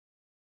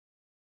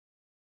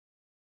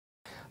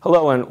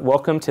Hello and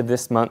welcome to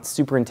this month's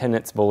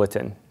Superintendent's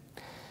Bulletin.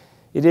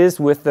 It is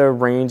with a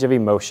range of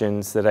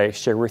emotions that I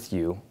share with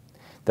you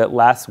that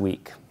last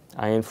week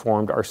I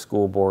informed our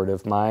school board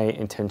of my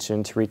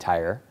intention to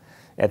retire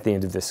at the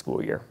end of this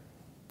school year.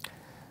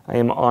 I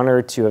am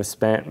honored to have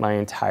spent my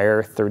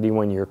entire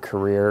 31-year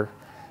career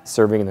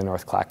serving in the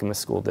North Clackamas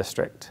School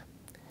District.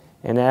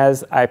 And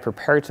as I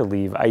prepare to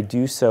leave, I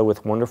do so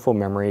with wonderful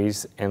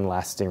memories and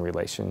lasting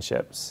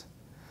relationships.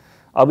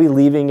 I'll be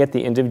leaving at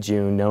the end of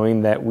June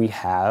knowing that we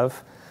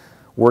have,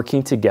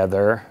 working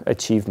together,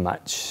 achieved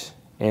much,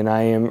 and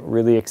I am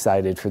really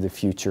excited for the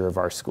future of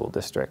our school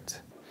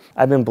district.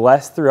 I've been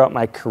blessed throughout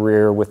my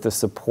career with the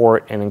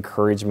support and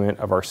encouragement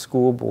of our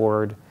school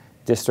board,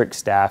 district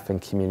staff,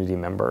 and community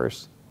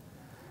members.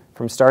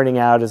 From starting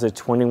out as a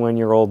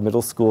 21-year-old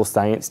middle school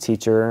science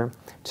teacher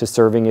to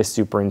serving as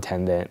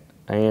superintendent,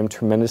 I am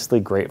tremendously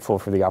grateful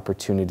for the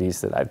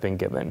opportunities that I've been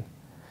given.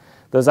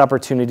 Those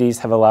opportunities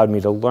have allowed me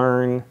to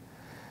learn,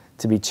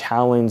 to be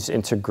challenged,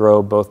 and to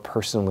grow both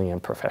personally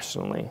and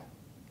professionally.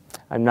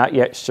 I'm not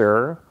yet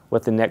sure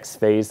what the next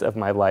phase of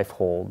my life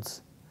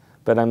holds,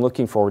 but I'm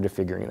looking forward to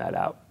figuring that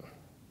out.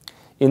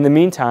 In the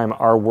meantime,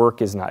 our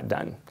work is not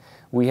done.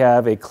 We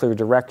have a clear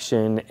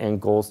direction and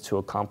goals to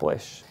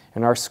accomplish,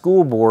 and our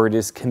school board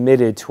is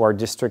committed to our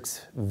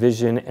district's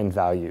vision and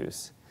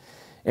values.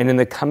 And in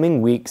the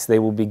coming weeks, they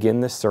will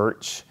begin the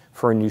search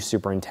for a new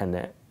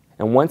superintendent.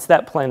 And once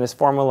that plan is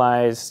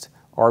formalized,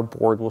 our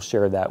board will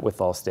share that with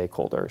all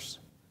stakeholders.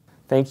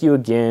 Thank you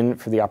again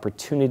for the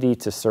opportunity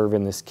to serve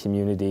in this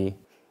community,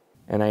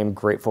 and I am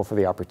grateful for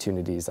the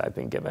opportunities I've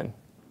been given.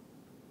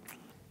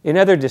 In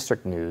other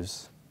district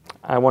news,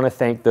 I want to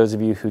thank those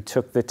of you who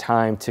took the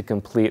time to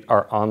complete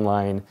our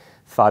online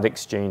thought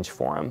exchange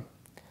forum.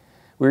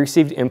 We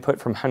received input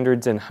from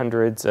hundreds and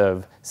hundreds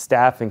of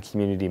staff and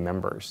community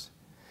members,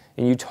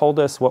 and you told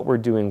us what we're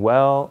doing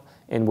well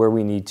and where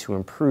we need to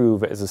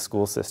improve as a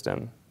school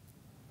system.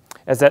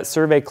 As that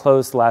survey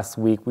closed last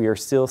week, we are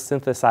still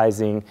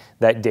synthesizing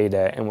that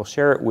data and we'll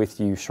share it with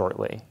you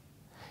shortly.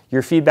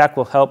 Your feedback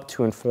will help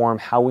to inform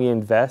how we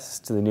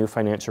invest the new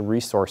financial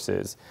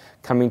resources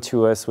coming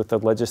to us with the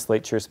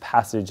legislature's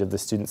passage of the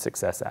Student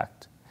Success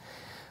Act.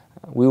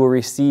 We will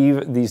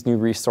receive these new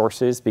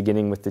resources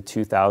beginning with the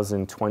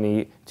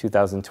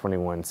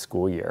 2020-2021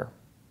 school year.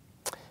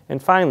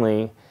 And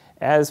finally,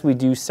 as we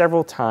do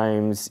several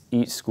times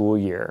each school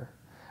year,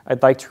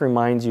 I'd like to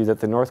remind you that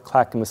the North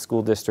Clackamas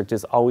School District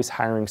is always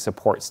hiring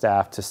support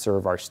staff to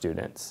serve our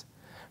students.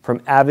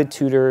 From avid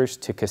tutors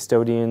to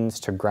custodians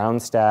to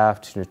ground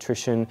staff to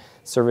nutrition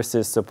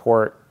services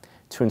support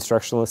to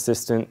instructional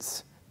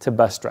assistants to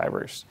bus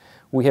drivers.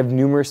 We have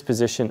numerous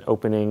position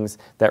openings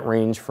that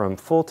range from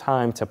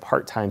full-time to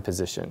part-time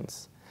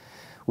positions.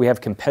 We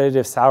have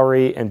competitive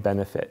salary and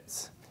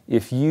benefits.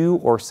 If you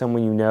or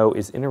someone you know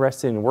is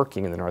interested in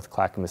working in the North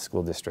Clackamas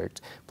School District,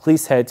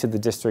 please head to the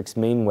district's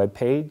main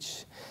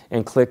webpage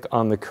and click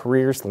on the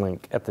careers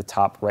link at the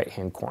top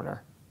right-hand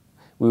corner.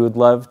 We would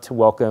love to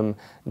welcome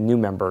new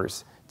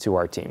members to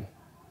our team.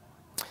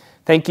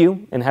 Thank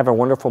you and have a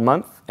wonderful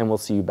month, and we'll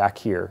see you back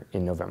here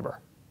in November.